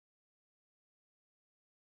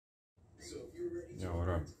Yo, what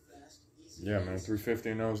up? Yeah, man,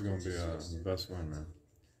 350-0 is gonna be the best win, man.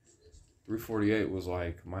 348 was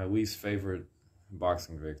like my least favorite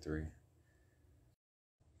boxing victory.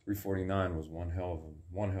 349 was one hell of a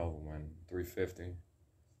win. 350,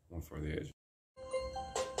 one for the age.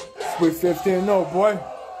 350-0, boy.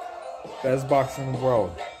 Best boxer in the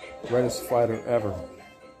world. Greatest fighter ever.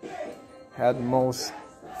 Had the most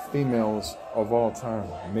females of all time.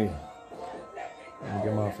 Me. Let me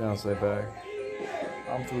get my fiance back.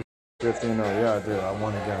 I'm 350-0. Yeah, I did. I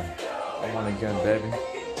won again. I won again, baby.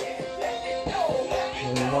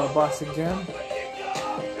 You want to box again?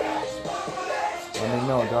 Let me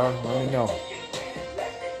know, dog. Let me know.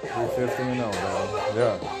 350-0, baby.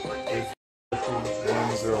 Yeah.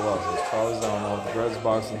 350, 0 losses. Charlie Zano, the greatest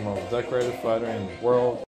boxer, the most decorated fighter in the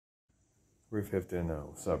world. 350-0.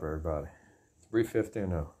 What's up, everybody?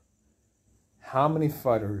 350-0. How many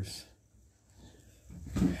fighters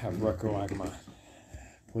have record like mine?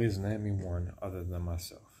 Please name me one other than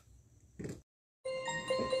myself.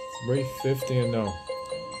 350-0.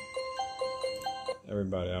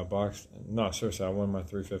 Everybody, I boxed. No, seriously, I won my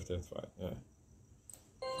 350th fight. Yeah.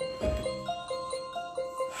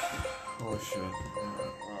 Oh shit.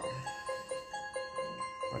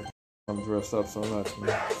 Wow. I'm dressed up so much,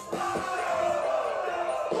 man.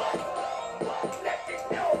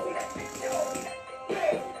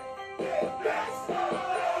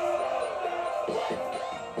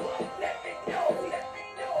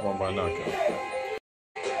 Won by knockout.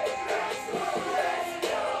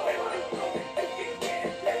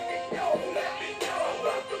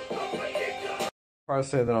 I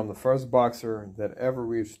say that I'm the first boxer that ever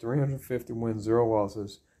reached 350 wins, 0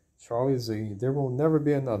 losses. Charlie Z. There will never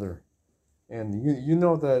be another. And you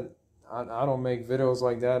know that I don't make videos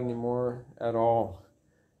like that anymore at all.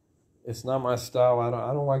 It's not my style. I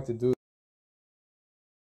don't like to do